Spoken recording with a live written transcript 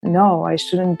no, I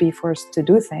shouldn't be forced to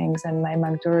do things. And my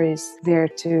mentor is there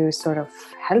to sort of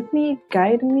help me,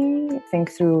 guide me, think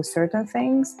through certain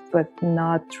things, but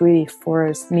not really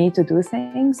force me to do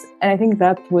things. And I think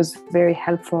that was very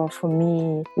helpful for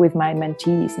me with my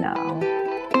mentees now.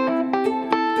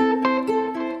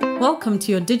 Welcome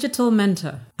to your Digital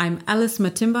Mentor. I'm Alice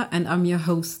Matimba and I'm your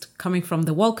host, coming from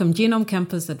the Wellcome Genome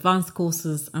Campus Advanced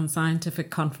Courses and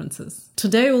Scientific Conferences.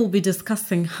 Today we'll be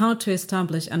discussing how to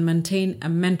establish and maintain a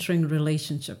mentoring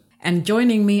relationship. And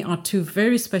joining me are two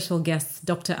very special guests,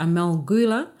 Dr. Amel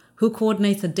Gouila, who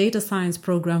coordinates a data science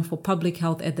program for public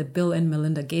health at the Bill and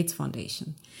Melinda Gates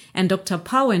Foundation, and Dr.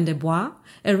 Pawende Bois,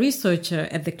 a researcher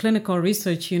at the Clinical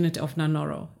Research Unit of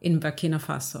NANORO in Burkina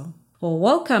Faso. Well,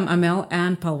 welcome, Amel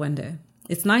and Pawende.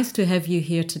 It's nice to have you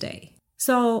here today.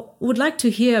 So, would like to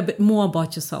hear a bit more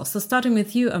about yourself. So, starting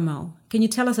with you, Amel, can you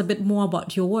tell us a bit more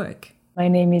about your work? My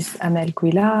name is Amel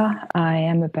Gouila. I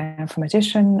am a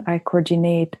bioinformatician. I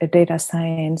coordinate a data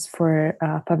science for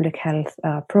a public health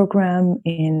program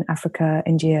in Africa,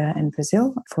 India, and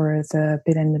Brazil for the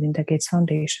Bill and Melinda Gates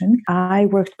Foundation. I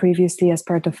worked previously as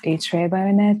part of HRA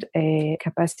Bionet, a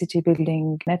capacity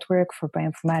building network for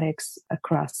bioinformatics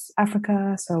across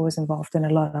Africa. So I was involved in a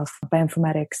lot of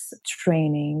bioinformatics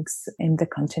trainings in the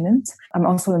continent. I'm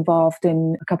also involved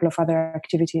in a couple of other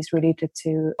activities related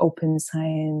to open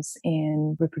science in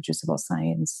reproducible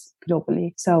science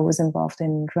globally. So I was involved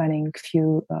in running a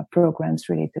few programs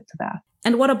related to that.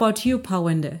 And what about you,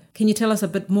 Pawende? Can you tell us a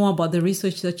bit more about the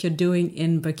research that you're doing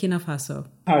in Burkina Faso?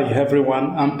 Hi,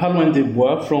 everyone. I'm Pawende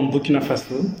Bois from Burkina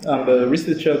Faso. I'm a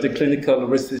researcher at the Clinical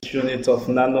Research Unit of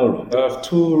NANORO. I have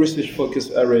two research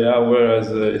focus areas,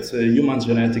 whereas it's a human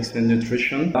genetics and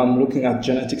nutrition. I'm looking at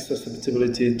genetic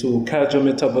susceptibility to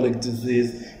cardiometabolic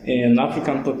disease in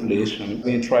African population.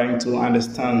 We're trying to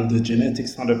understand the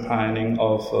genetics underpinning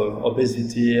of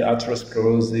obesity,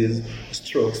 atherosclerosis,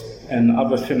 strokes, and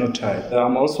other phenotypes.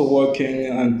 I'm also working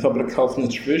in public health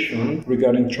nutrition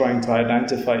regarding trying to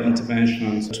identify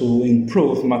interventions to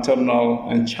improve maternal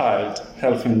and child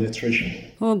health and nutrition.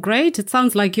 Well, great. It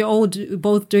sounds like you're all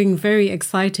both doing very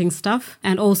exciting stuff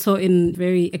and also in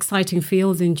very exciting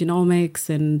fields in genomics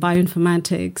and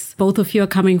bioinformatics. Both of you are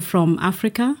coming from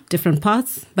Africa, different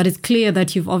parts, but it's clear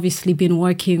that you've obviously been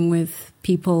working with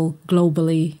people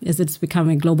globally as it's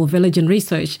becoming a global village in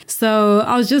research. So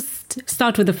I'll just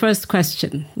start with the first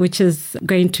question, which is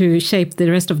going to shape the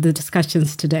rest of the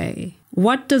discussions today.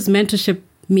 What does mentorship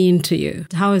mean to you?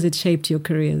 How has it shaped your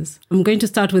careers? I'm going to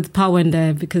start with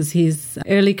Pawende because his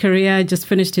early career just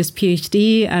finished his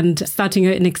PhD and starting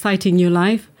an exciting new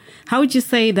life. How would you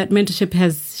say that mentorship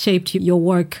has shaped your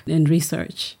work in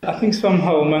research? I think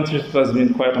somehow mentorship has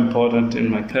been quite important in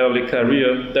my early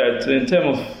career, that in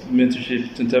terms of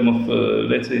mentorship, in terms of,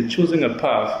 let's say, choosing a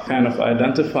path, kind of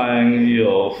identifying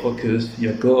your focus,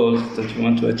 your goals that you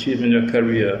want to achieve in your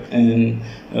career, and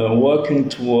working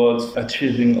towards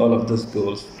achieving all of those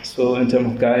goals. So in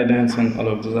terms of guidance and all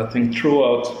of those, I think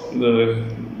throughout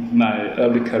my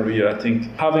early career, I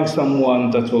think having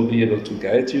someone that will be able to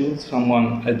guide you,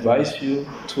 someone advise you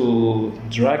to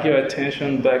drag your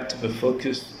attention back to the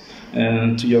focus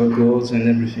and to your goals and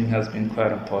everything has been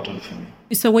quite important for me.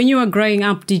 So when you were growing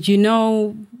up, did you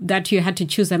know that you had to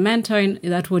choose a mentor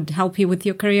that would help you with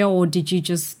your career, or did you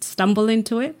just stumble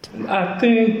into it? I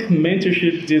think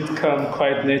mentorship did come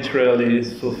quite naturally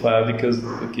so far because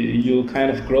you're kind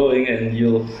of growing and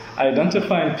you're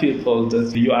identifying people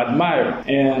that you admire,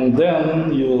 and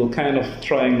then you're kind of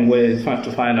trying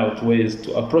to find out ways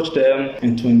to approach them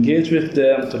and to engage with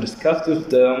them, to discuss with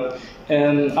them.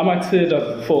 And I might say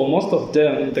that for most of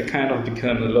them, they kind of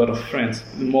become a lot of friends,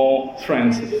 more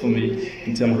friends for me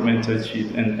in terms of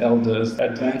mentorship and elders,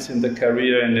 advancing the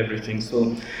career and everything.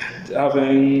 So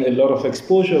having a lot of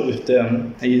exposure with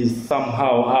them is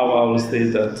somehow how I would say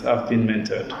that I've been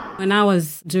mentored. When I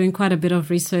was doing quite a bit of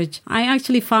research, I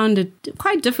actually found it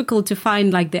quite difficult to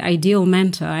find like the ideal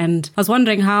mentor. And I was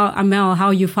wondering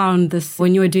how you found this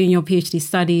when you were doing your PhD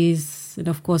studies, and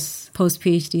of course,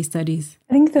 post-PhD studies.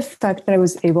 I think the fact that I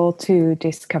was able to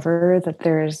discover that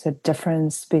there's a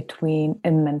difference between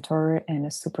a mentor and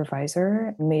a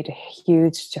supervisor made a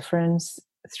huge difference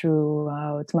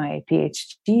throughout my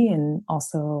PhD and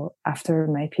also after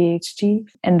my PhD.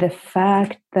 And the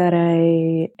fact that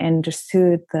I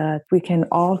understood that we can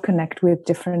all connect with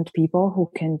different people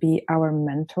who can be our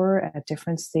mentor at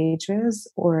different stages,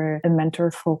 or a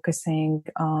mentor focusing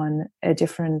on a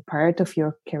different part of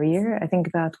your career. I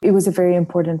think that it was a very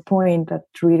important point that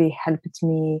really helped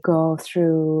me go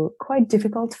through quite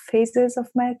difficult phases of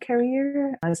my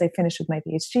career. As I finished with my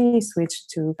PhD, switched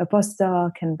to a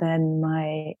postdoc, and then my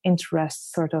my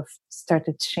interests sort of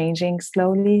started changing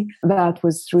slowly. That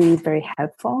was really very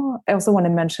helpful. I also want to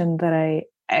mention that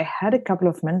I had a couple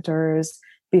of mentors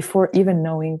before even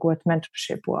knowing what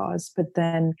mentorship was. But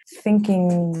then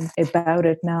thinking about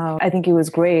it now, I think it was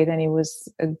great. And it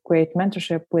was a great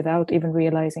mentorship without even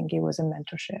realizing it was a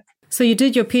mentorship. So you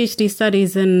did your PhD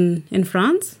studies in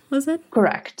France, was it?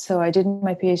 Correct. So I did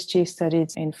my PhD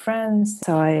studies in France.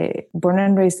 So I born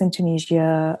and raised in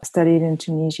Tunisia, studied in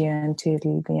Tunisia until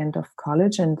the end of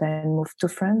college, and then moved to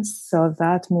France. So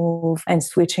that move and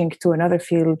switching to another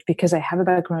field, because I have a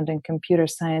background in computer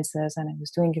sciences and I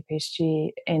was doing a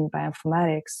PhD in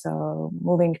bioinformatics. So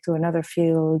moving to another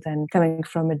field and coming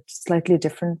from a slightly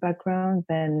different background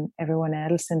than everyone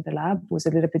else in the lab was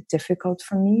a little bit difficult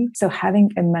for me. So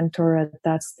having a mentor at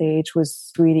that stage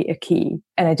was really a key.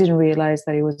 And I didn't realize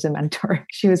that he was a mentor.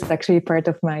 She was actually part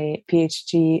of my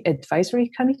PhD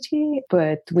advisory committee,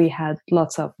 but we had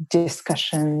lots of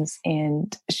discussions,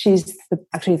 and she's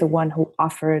actually the one who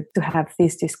offered to have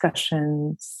these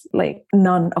discussions, like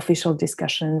non-official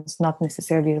discussions, not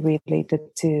necessarily related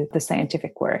to the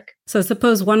scientific work. So I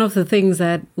suppose one of the things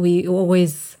that we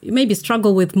always maybe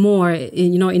struggle with more,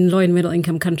 in low and middle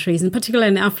income countries, in particular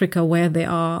in Africa, where there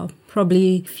are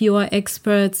probably fewer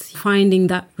experts, finding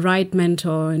that right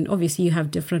mentor. And obviously you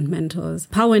have different mentors.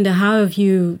 Pawende, how have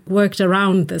you worked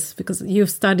around this? Because you've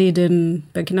studied in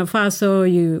Burkina Faso,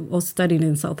 you also studied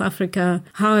in South Africa.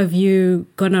 How have you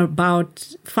gone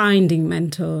about finding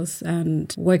mentors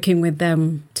and working with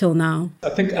them till now? I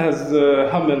think as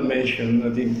Hamel mentioned,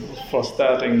 I think for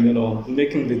starting,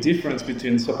 making the difference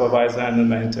between supervisor and a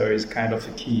mentor is kind of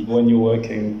a key when you're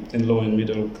working in low and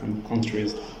middle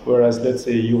countries. Whereas, let's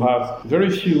say you have very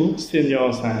few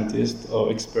senior scientists or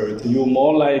experts, you're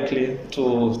more likely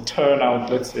to turn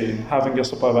out, let's say, having your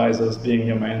supervisors being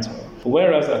your mentor.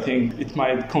 Whereas I think it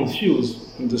might confuse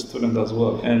the student as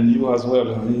well, and you as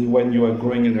well, when you are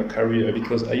growing in your career.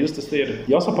 Because I used to say that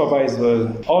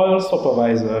all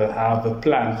supervisors have a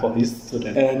plan for his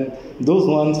student, and those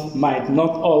ones might not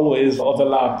always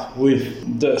overlap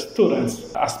with the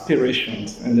student's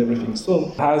aspirations and everything.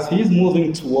 So as he's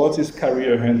moving towards his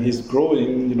career and he's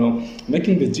growing,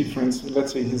 making the difference,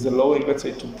 let's say he's allowing,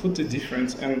 to put the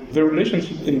difference, and the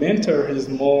relationship, the mentor is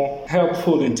more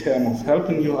helpful in terms of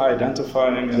helping you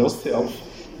identifying yourself,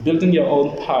 building your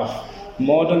own path,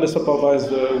 more than the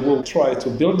supervisor will try to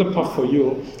build the path for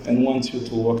you and want you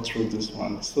to walk through this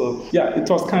one. So yeah, it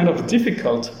was kind of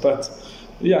difficult, but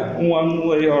yeah, one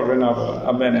way or another,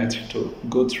 I managed to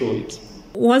go through it.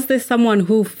 Was there someone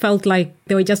who felt like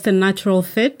they were just a natural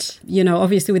fit?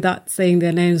 Obviously without saying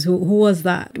their names, who was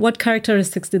that? What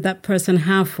characteristics did that person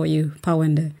have for you,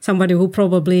 Pawende? Somebody who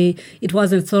probably, it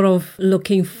wasn't sort of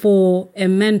looking for a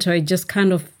mentor, it just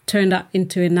kind of turned out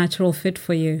into a natural fit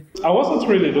for you? I wasn't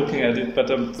really looking at it, but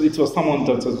it was someone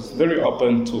that was very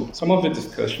open to some of the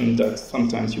discussion that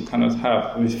sometimes you cannot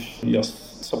have with your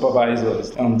supervisors.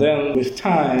 And then with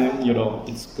time,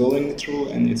 it's going through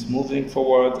and it's moving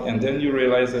forward. And then you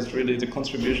realize that really the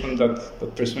contribution that the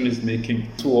person is making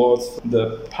towards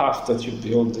the path that you're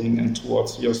building and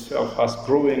towards yourself as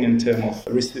growing in terms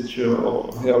of researcher or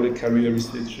early career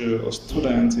researcher or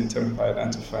student, in terms of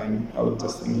identifying all of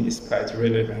those things, is quite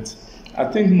relevant. I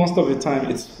think most of the time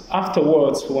it's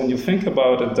afterwards when you think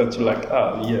about it that you're like,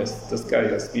 yes, this guy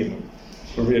has been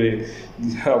really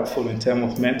helpful in terms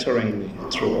of mentoring me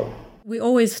through. We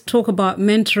always talk about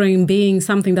mentoring being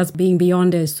something that's being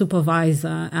beyond a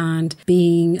supervisor and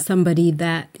being somebody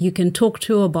that you can talk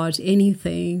to about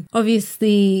anything.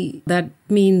 Obviously, that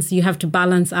means you have to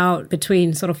balance out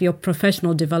between sort of your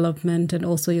professional development and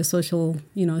also your social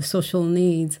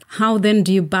needs. How then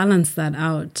do you balance that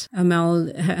out?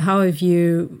 Amel, how have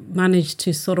you managed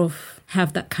to sort of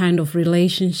have that kind of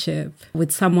relationship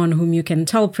with someone whom you can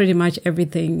tell pretty much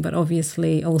everything, but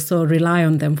obviously also rely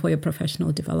on them for your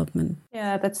professional development?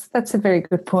 Yeah, that's a very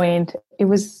good point. It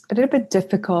was a little bit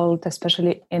difficult,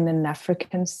 especially in an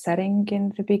African setting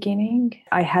in the beginning.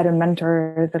 I had a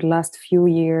mentor the last few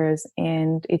years,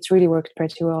 and it's really worked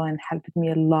pretty well and helped me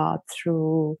a lot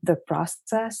through the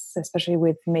process, especially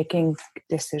with making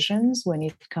decisions when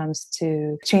it comes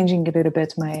to changing a little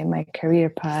bit my career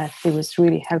path. It was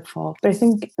really helpful. But I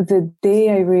think the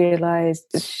day I realized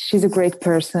she's a great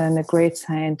person, a great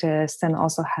scientist, and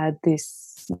also had this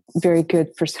very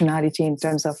good personality in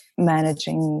terms of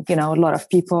managing, a lot of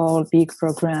people, big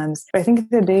programs. But I think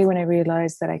the day when I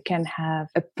realized that I can have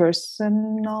a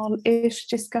personal-ish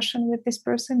discussion with this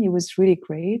person, it was really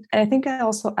great. And I think I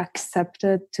also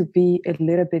accepted to be a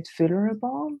little bit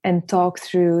vulnerable people and talk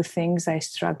through things I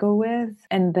struggle with.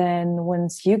 And then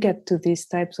once you get to these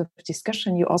types of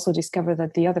discussion, you also discover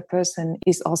that the other person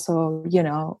is also,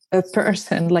 a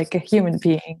person, like a human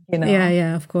being,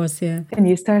 Yeah, of course, yeah. And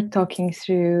you start talking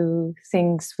through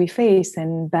things we face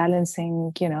and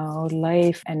balancing,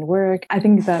 life and work. I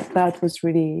think that was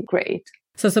really great.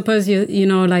 So suppose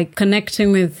like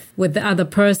connecting with the other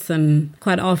person,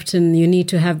 quite often you need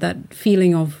to have that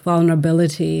feeling of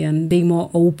vulnerability and being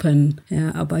more open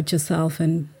about yourself.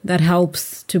 And that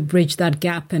helps to bridge that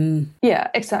gap. Yeah,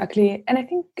 exactly. And I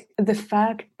think the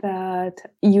fact that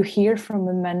you hear from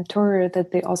a mentor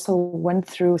that they also went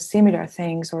through similar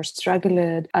things or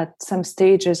struggled at some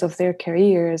stages of their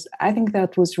careers, I think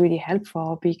that was really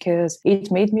helpful because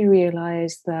it made me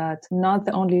realize that I'm not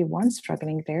the only one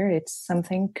struggling there. It's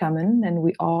something common and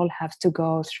we all have to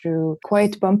go through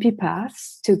quite bumpy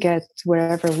paths to get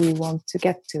wherever we want to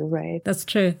get to, right? That's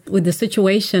true. With the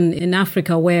situation in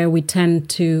Africa where we tend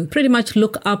to pretty much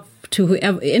look up to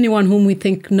anyone whom we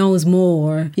think knows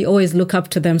more, you always look up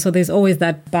to them. So there's always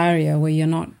that barrier where you're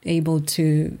not able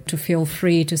to feel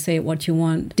free to say what you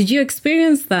want. Did you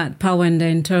experience that, Palwende,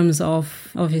 in terms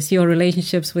of obviously your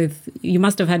relationships with, you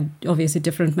must have had obviously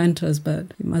different mentors, but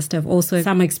you must have also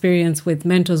some experience with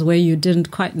mentors where you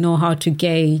didn't quite know how to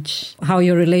gauge how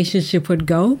your relationship would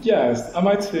go? Yes, I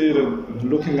might say that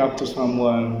looking up to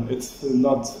someone, it's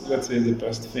not, let's say, the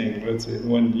best thing, let's say,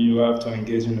 when you have to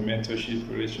engage in a mentorship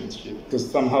relationship. Because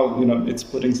somehow, it's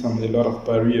putting a lot of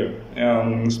barrier.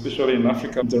 Especially in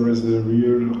Africa, there is a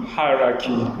real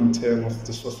hierarchy in terms of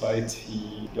the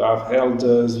society. You have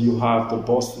elders, you have the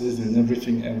bosses and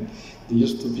everything. And there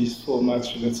used to be so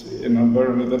much, let's say, an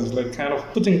environment that is like kind of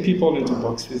putting people into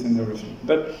boxes and everything.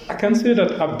 But I can say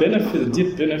that I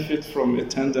did benefit from a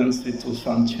tendency to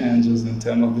some changes in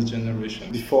terms of the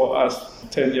generation. Before us,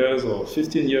 10 years or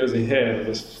 15 years ahead,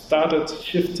 we started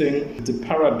shifting the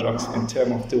paradox in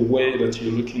terms of the way that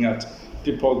you're looking at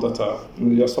people that are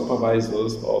your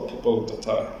supervisors or people that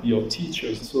are your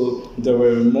teachers. So there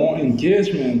were more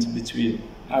engagement between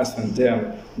us and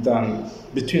them than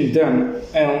between them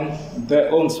and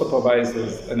their own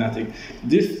supervisors. And I think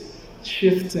this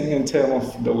shifting in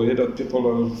terms of the way that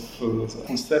people have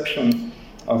conception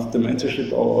of the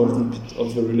mentorship or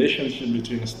of the relationship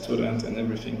between a student and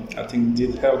everything, I think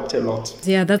did help a lot.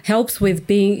 Yeah, that helps with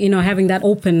being, having that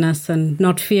openness and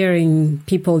not fearing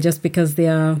people just because they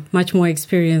are much more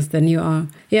experienced than you are.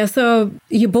 Yeah, so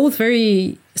you're both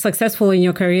very successful in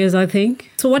your careers, I think.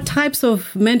 So what types of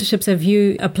mentorships have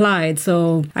you applied?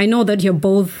 So I know that you're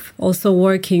both also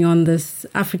working on this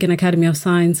African Academy of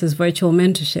Sciences virtual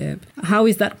mentorship. How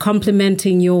is that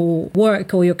complementing your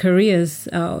work or your careers?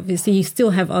 Obviously, you still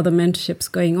have other mentorships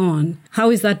going on.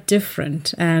 How is that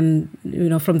different and,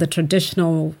 from the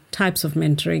traditional types of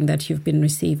mentoring that you've been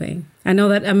receiving? I know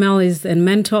that Amel is a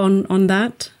mentor on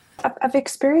that. I've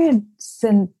experienced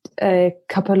a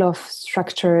couple of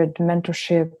structured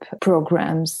mentorship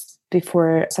programs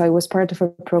before. So I was part of a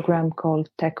program called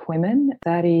Tech Women.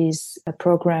 That is a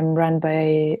program run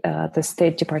by the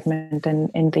State Department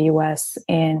in the US.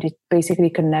 And it basically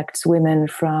connects women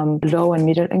from low and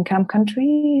middle income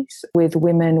countries with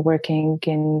women working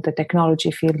in the technology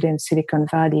field in Silicon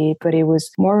Valley. But it was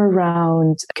more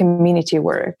around community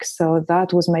work. So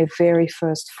that was my very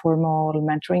first formal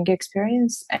mentoring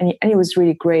experience. And it was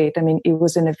really great. I mean, it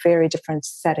was in a very different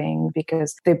setting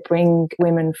because they bring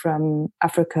women from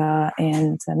Africa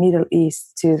and the Middle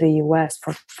East to the US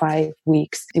for 5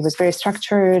 weeks. It was very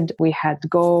structured. We had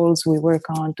goals we work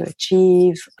on to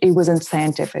achieve. It wasn't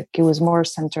scientific. It was more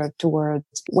centered towards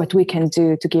what we can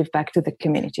do to give back to the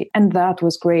community. And that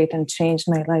was great and changed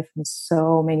my life in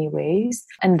so many ways.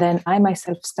 And then I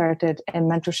myself started a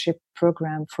mentorship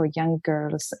program for young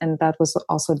girls, and that was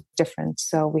also different.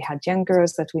 So we had young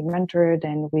girls that we mentored,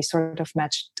 and we sort of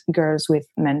matched girls with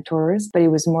mentors, but it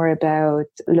was more about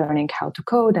learning how to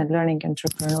code and learning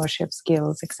entrepreneurship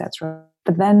skills, etc.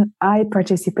 But then I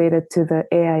participated to the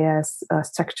AIS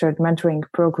structured mentoring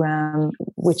program,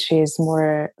 which is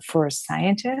more for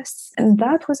scientists. And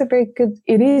that was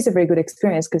it is a very good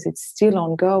experience because it's still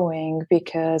ongoing,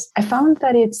 because I found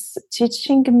that it's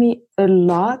teaching me a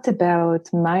lot about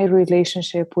my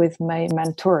relationship with my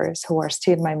mentors, who are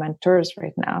still my mentors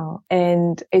right now.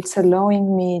 And it's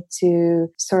allowing me to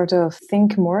sort of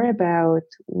think more about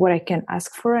what I can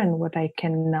ask for and what I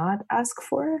cannot ask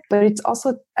for. But it's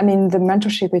also, the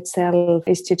mentorship itself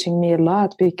is teaching me a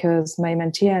lot because my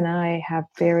mentee and I have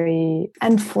very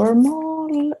informal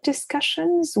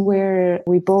discussions where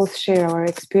we both share our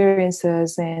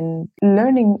experiences and I'm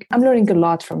learning a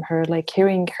lot from her, like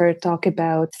hearing her talk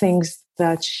about things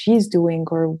that she's doing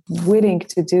or willing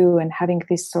to do, and having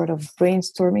this sort of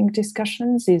brainstorming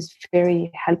discussions is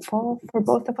very helpful for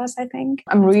both of us, I think.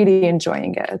 I'm really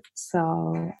enjoying it. So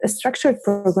a structured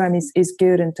program is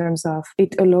good in terms of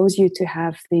it allows you to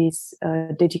have these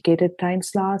dedicated time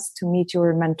slots to meet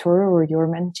your mentor or your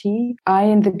mentee. I,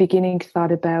 in the beginning,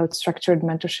 thought about structured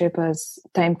mentorship as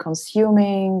time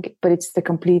consuming, but it's the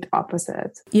complete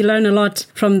opposite. You learn a lot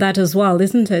from that as well,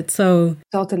 isn't it? So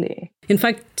Totally. in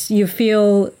fact, you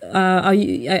feel,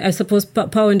 I suppose,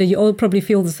 Pawende, you all probably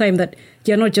feel the same, that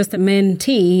you're not just a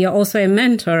mentee, you're also a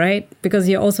mentor, right? Because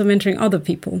you're also mentoring other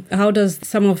people. How does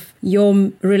some of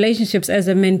your relationships as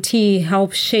a mentee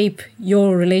help shape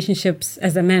your relationships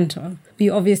as a mentor?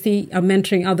 You obviously are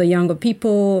mentoring other younger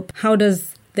people. How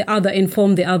does the other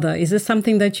inform the other? Is this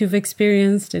something that you've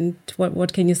experienced, and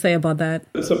what can you say about that?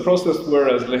 It's a process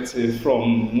whereas, let's say,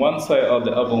 from one side or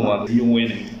the other one, you're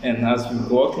winning. And as you're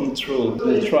walking through,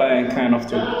 you try and kind of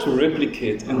to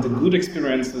replicate. And the good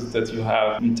experiences that you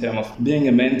have in terms of being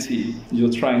a mentee,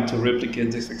 you're trying to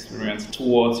replicate this experience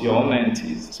towards your own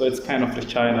mentees. So it's kind of a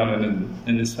channel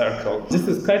in a circle. This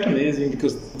is quite amazing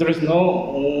because there is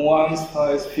no one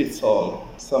size fits all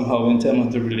somehow in terms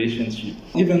of the relationship.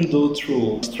 Even though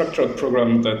through structured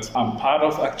program that I'm part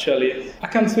of, actually, I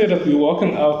can say that we're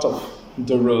walking out of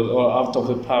the road or out of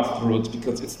the paved road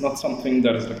because it's not something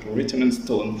that is like written in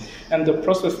stone. And the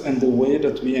process and the way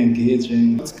that we engage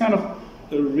in, it's kind of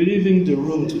leaving the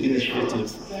room to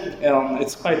initiatives.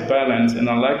 It's quite balanced, and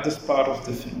I like this part of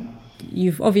the thing.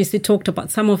 You've obviously talked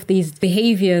about some of these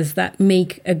behaviors that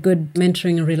make a good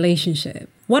mentoring relationship.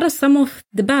 What are some of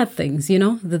the bad things,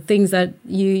 the things that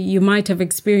you might have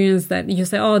experienced that you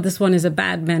say, oh, this one is a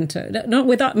bad mentor? Not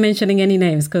without mentioning any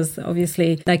names, because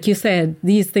obviously, like you said,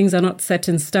 these things are not set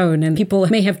in stone and people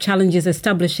may have challenges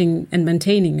establishing and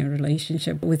maintaining a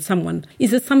relationship with someone.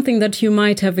 Is it something that you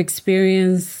might have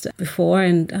experienced before,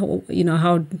 and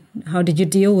how did you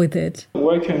deal with it?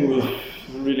 Working with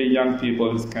really young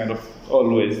people is kind of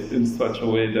always in such a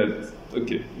way that,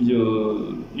 okay,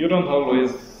 you don't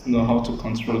always know how to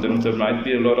control them. There might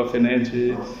be a lot of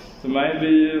energy, there might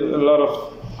be a lot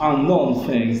of unknown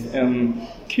things, and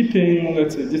keeping,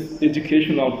 let's say, this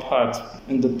educational part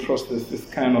in the process is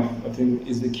kind of, I think,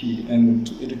 is the key. And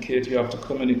to educate, you have to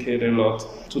communicate a lot,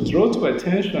 to draw to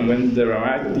attention when there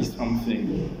might be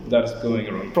something that's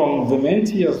going wrong. From the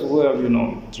mentee as well,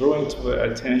 drawing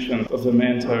to attention of the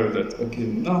mentor that, okay,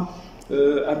 no,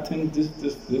 I think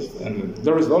this, and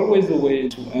there is always a way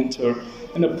to enter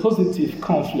in a positive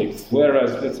conflict,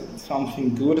 whereas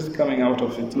something good is coming out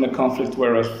of it, in a conflict,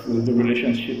 whereas the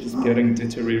relationship is getting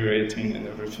deteriorating and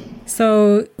everything.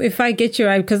 So if I get you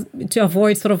right, because to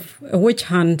avoid sort of a witch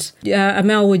hunt,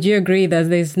 Amel, would you agree that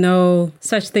there's no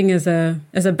such thing as a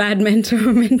bad mentor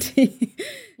or mentee?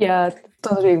 Yeah,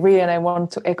 totally agree. And I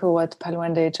want to echo what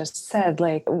Pawende just said.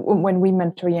 Like, when we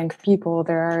mentor young people,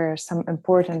 there are some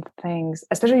important things,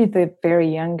 especially the very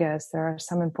youngest. There are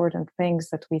some important things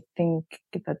that we think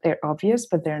that they're obvious,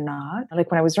 but they're not. Like,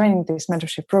 when I was running this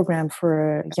mentorship program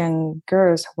for young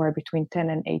girls who are between 10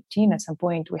 and 18, at some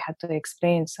point we had to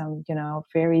explain some,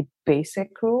 very basic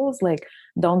rules, like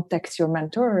don't text your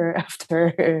mentor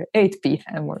after 8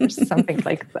 p.m. or something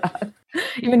like that.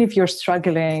 Even if you're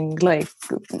struggling, like,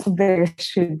 there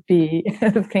should be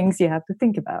things you have to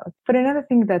think about. But another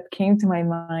thing that came to my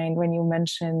mind when you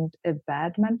mentioned a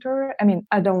bad mentor, I mean,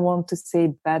 I don't want to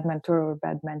say bad mentor or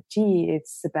bad mentee.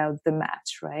 It's about the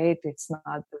match, right? It's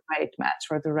not the right match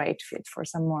or the right fit for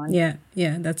someone. Yeah,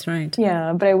 that's right.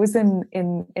 Yeah, but I was in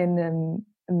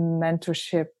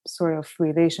mentorship sort of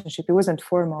relationship. It wasn't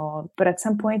formal, but at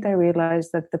some point I realized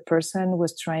that the person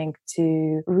was trying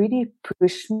to really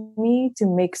push me to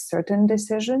make certain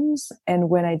decisions. And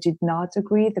when I did not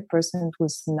agree, the person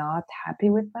was not happy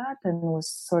with that and was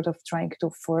sort of trying to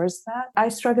force that. I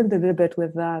struggled a little bit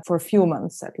with that for a few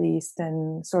months at least,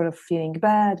 and sort of feeling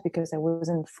bad because I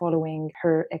wasn't following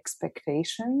her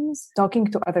expectations. Talking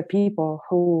to other people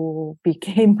who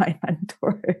became my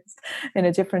mentors in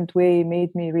a different way made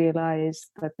me realize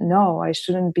that no, I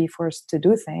shouldn't be forced to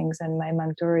do things. And my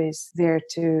mentor is there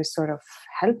to sort of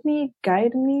help me,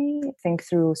 guide me, think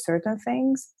through certain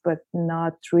things, but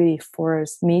not really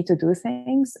force me to do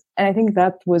things. And I think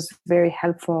that was very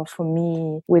helpful for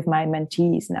me with my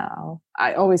mentees now.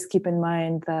 I always keep in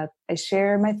mind that I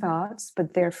share my thoughts,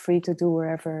 but they're free to do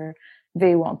wherever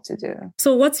they want to do.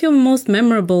 So what's your most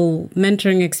memorable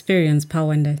mentoring experience,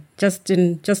 Palwende? Just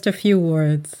in a few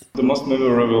words. The most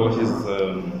memorable is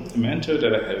a mentor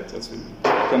that I had.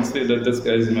 I can say that this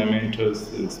guy is my mentor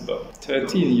since about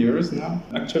 13 years now.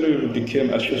 Actually, we became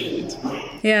associates.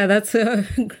 Yeah, that's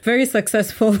very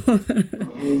successful.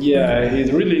 Yeah, he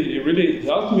really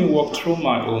helped me walk through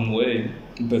my own way,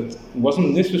 but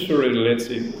wasn't necessarily, let's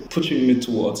say, pushing me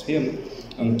towards him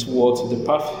and towards the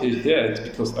path he had,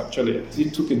 because actually he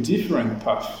took a different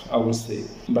path, I would say.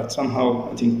 But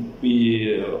somehow I think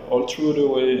we all through the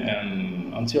way,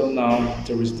 and until now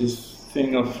there is this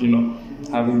thing of,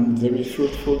 having very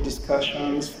fruitful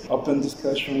discussions, open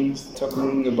discussions,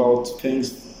 talking about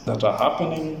things that are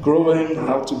happening, growing,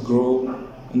 how to grow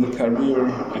in the career,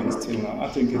 and still now. I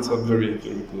think it's a very,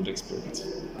 very good experience.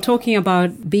 Talking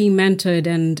about being mentored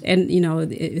and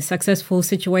a successful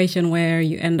situation where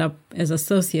you end up as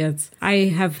associates,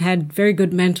 I have had very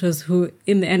good mentors who,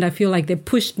 in the end, I feel like they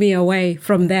pushed me away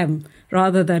from them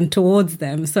rather than towards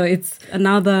them. So it's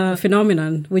another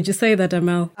phenomenon. Would you say that,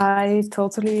 Amel? I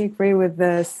totally agree with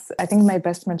this. I think my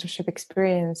best mentorship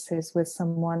experience is with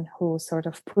someone who sort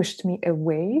of pushed me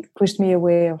away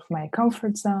of my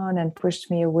comfort zone and pushed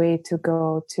me away to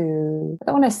go to, I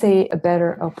don't want to say a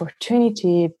better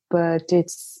opportunity, but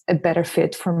it's a better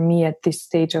fit for me at this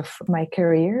stage of my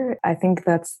career. I think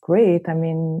that's great. I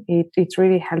mean, it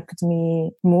really helped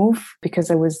me move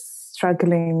because I was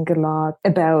struggling a lot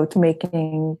about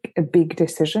making a big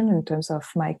decision in terms of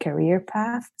my career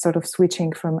path, sort of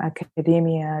switching from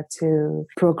academia to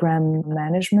program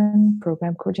management,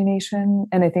 program coordination.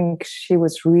 And I think she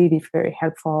was really very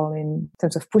helpful in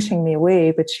terms of pushing me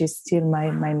away, but she's still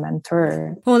my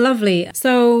mentor. Oh, lovely.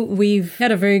 So we've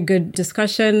had a very good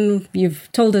discussion. You've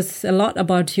told us a lot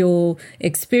about your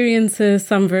experiences,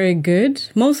 some very good,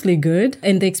 mostly good,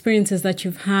 and the experiences that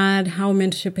you've had, how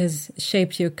mentorship has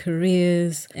shaped your career,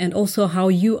 and also how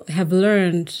you have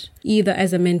learned either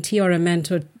as a mentee or a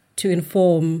mentor to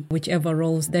inform whichever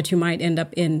roles that you might end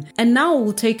up in. And now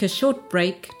we'll take a short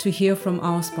break to hear from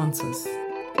our sponsors.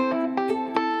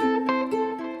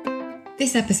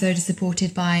 This episode is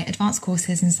supported by Advanced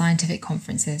Courses and Scientific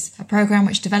Conferences, a program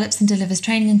which develops and delivers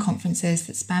training and conferences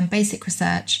that span basic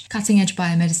research, cutting-edge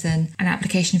biomedicine, and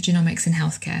application of genomics in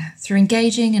healthcare. Through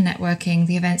engaging and networking,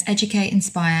 the events educate,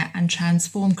 inspire, and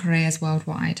transform careers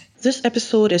worldwide. This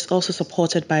episode is also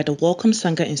supported by the Wellcome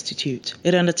Sanger Institute.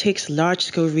 It undertakes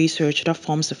large-scale research that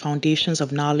forms the foundations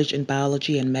of knowledge in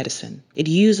biology and medicine. It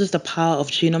uses the power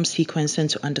of genome sequencing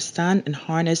to understand and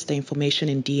harness the information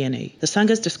in DNA. The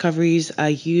Sanger's discoveries are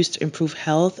used to improve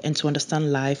health and to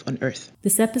understand life on Earth.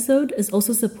 This episode is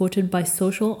also supported by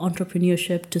social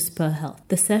entrepreneurship to spur health.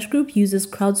 The SESH Group uses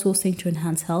crowdsourcing to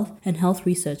enhance health and health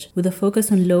research with a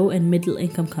focus on low and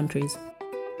middle-income countries.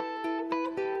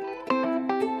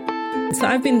 So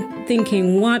I've been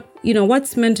thinking,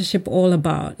 what's mentorship all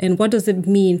about and what does it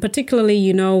mean?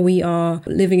 Particularly, we are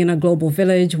living in a global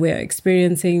village. We're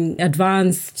experiencing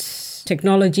advanced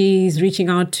technologies, reaching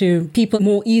out to people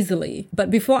more easily.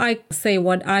 But before I say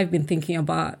what I've been thinking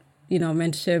about,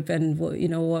 mentorship and,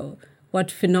 what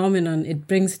phenomenon it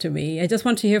brings to me, I just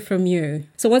want to hear from you.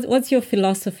 So what's your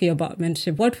philosophy about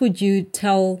mentorship? What would you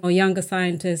tell younger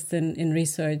scientists in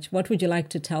research? What would you like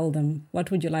to tell them? What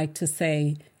would you like to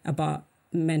say about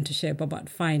mentorship, about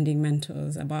finding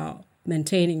mentors, about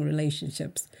maintaining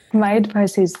relationships? My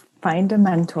advice is find a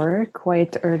mentor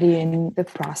quite early in the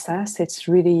process. It's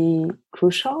really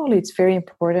crucial. It's very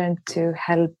important to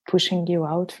help pushing you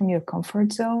out from your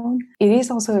comfort zone. It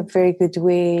is also a very good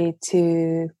way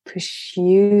to push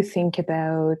you think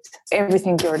about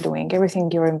everything you're doing,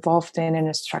 everything you're involved in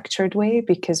a structured way,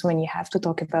 because when you have to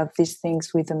talk about these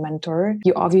things with a mentor,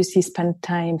 you obviously spend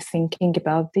time thinking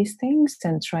about these things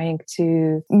and trying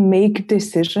to make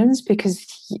decisions, because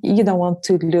you don't want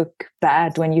to look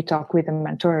bad when you talk with a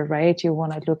mentor, right? You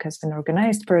want to look as an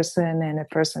organized person and a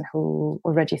person who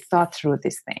already thought through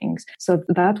these things. So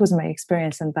that was my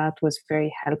experience, and that was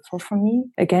very helpful for me.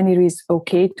 Again, it is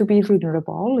okay to be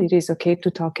vulnerable. It is okay to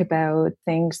talk about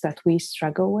things that we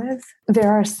struggle with.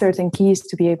 There are certain keys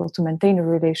to be able to maintain a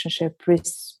relationship.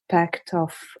 Respect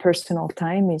of personal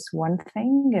time is one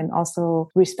thing, and also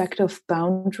respect of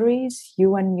boundaries.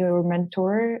 You and your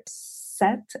mentor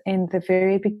set in the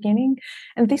very beginning.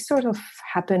 And this sort of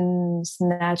happens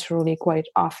naturally quite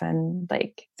often.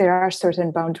 Like there are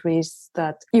certain boundaries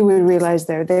that you will realize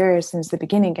they're there since the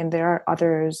beginning, and there are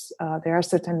others, there are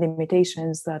certain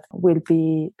limitations that will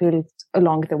be built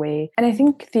along the way. And I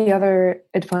think the other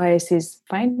advice is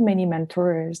find many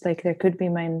mentors. Like there could be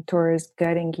mentors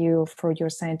guiding you for your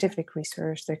scientific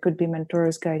research. There could be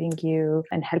mentors guiding you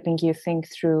and helping you think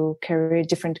through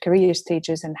different career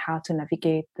stages and how to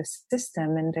navigate the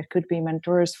system. And there could be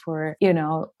mentors for,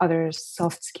 other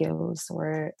soft skills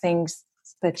or things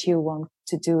that you want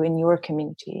to do in your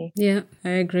community. Yeah,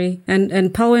 I agree. And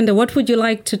Palwinder, what would you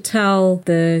like to tell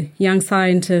the young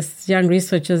scientists, young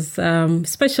researchers,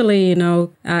 especially,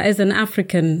 as an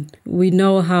African, we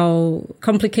know how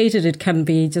complicated it can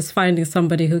be just finding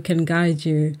somebody who can guide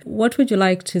you. What would you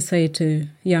like to say to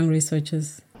young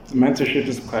researchers? Mentorship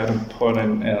is quite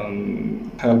important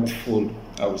and helpful,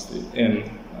 I would say. And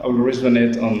I will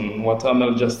resonate on what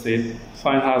Amel just said.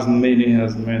 Find as many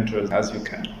as mentors as you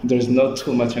can. There's not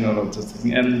too much in all of those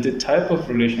things. And the type of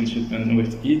relationship, and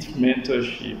with each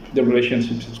mentorship, the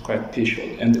relationship is quite special.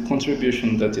 And the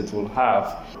contribution that it will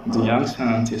have, the young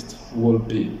scientist will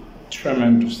be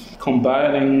tremendous.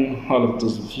 Combining all of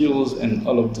those views and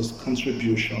all of those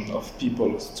contributions of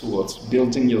people towards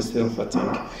building yourself, I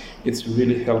think it's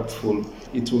really helpful.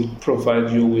 It will provide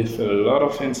you with a lot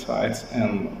of insights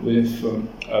and with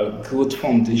a good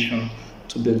foundation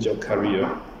to build your career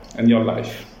and your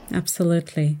life.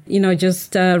 Absolutely.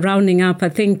 Just rounding up, I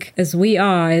think as we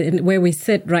are where we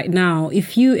sit right now,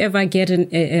 if you ever get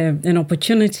an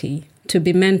opportunity to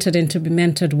be mentored and to be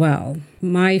mentored well,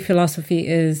 my philosophy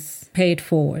is pay it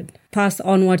forward. Pass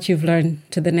on what you've learned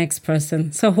to the next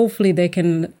person. So hopefully they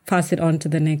can pass it on to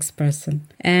the next person.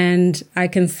 And I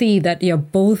can see that you're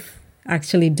both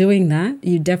actually doing that.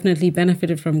 You definitely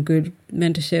benefited from good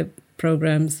mentorship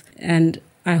programs. And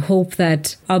I hope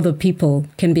that other people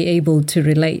can be able to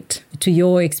relate to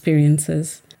your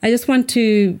experiences. I just want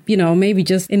to, maybe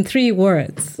just in 3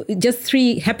 words, just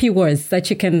 3 happy words that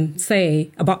you can say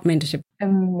about mentorship.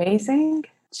 Amazing,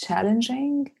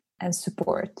 challenging, and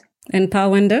support. And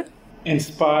Palwinder?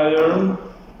 Inspire,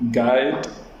 guide,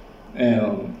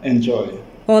 and enjoy.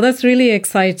 Well, that's really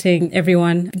exciting,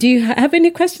 everyone. Do you have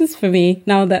any questions for me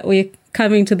now that we're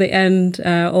coming to the end,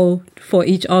 or for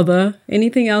each other?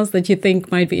 Anything else that you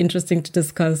think might be interesting to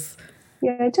discuss?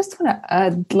 Yeah, I just want to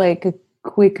add a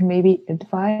quick maybe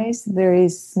advice. There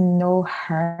is no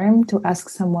harm to ask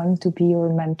someone to be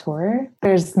your mentor.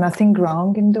 There's nothing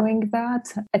wrong in doing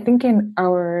that. I think in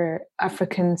our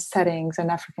African settings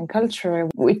and African culture,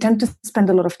 we tend to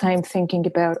spend a lot of time thinking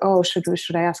about,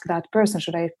 should I ask that person?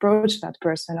 Should I approach that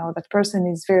person? Oh, that person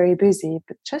is very busy.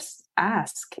 But just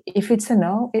ask. If it's a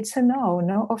no, it's a no.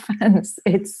 No offense.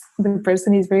 It's the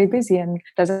person is very busy and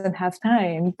doesn't have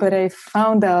time. But I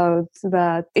found out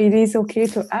that it is okay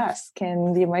to ask,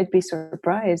 and you might be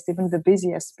surprised. Even the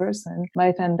busiest person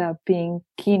might end up being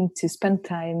keen to spend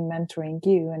time mentoring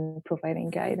you and providing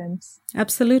guidance.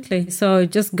 Absolutely. So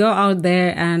just go out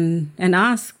there and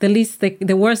ask.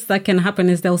 The worst that can happen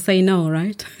is they'll say no,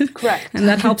 right? Correct. And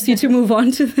that helps you to move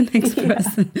on to the next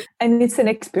person. And it's an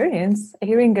experience.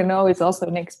 Hearing a no is also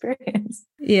an experience.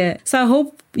 Yeah. So I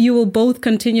hope you will both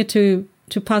continue to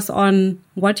pass on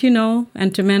what you know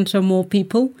and to mentor more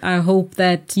people. I hope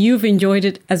that you've enjoyed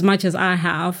it as much as I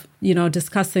have,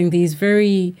 discussing these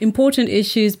very important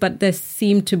issues, but they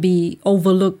seem to be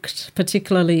overlooked,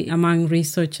 particularly among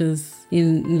researchers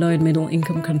in low and middle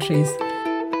income countries.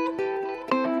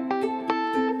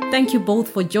 Thank you both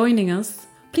for joining us.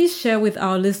 Please share with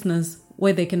our listeners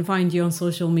where they can find you on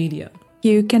social media.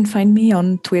 You can find me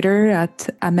on Twitter at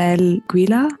Amel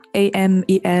Gouila,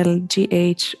 AmelGhouila.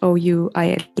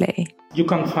 You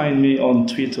can find me on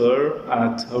Twitter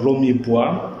at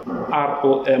Romyboua,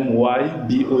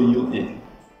 ROMYBOUA.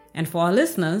 And for our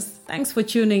listeners, thanks for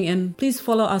tuning in. Please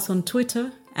follow us on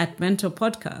Twitter at Mentor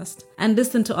Podcast and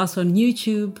listen to us on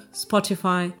YouTube,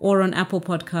 Spotify, or on Apple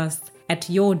Podcasts at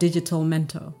Your Digital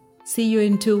Mentor. See you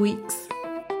in 2 weeks.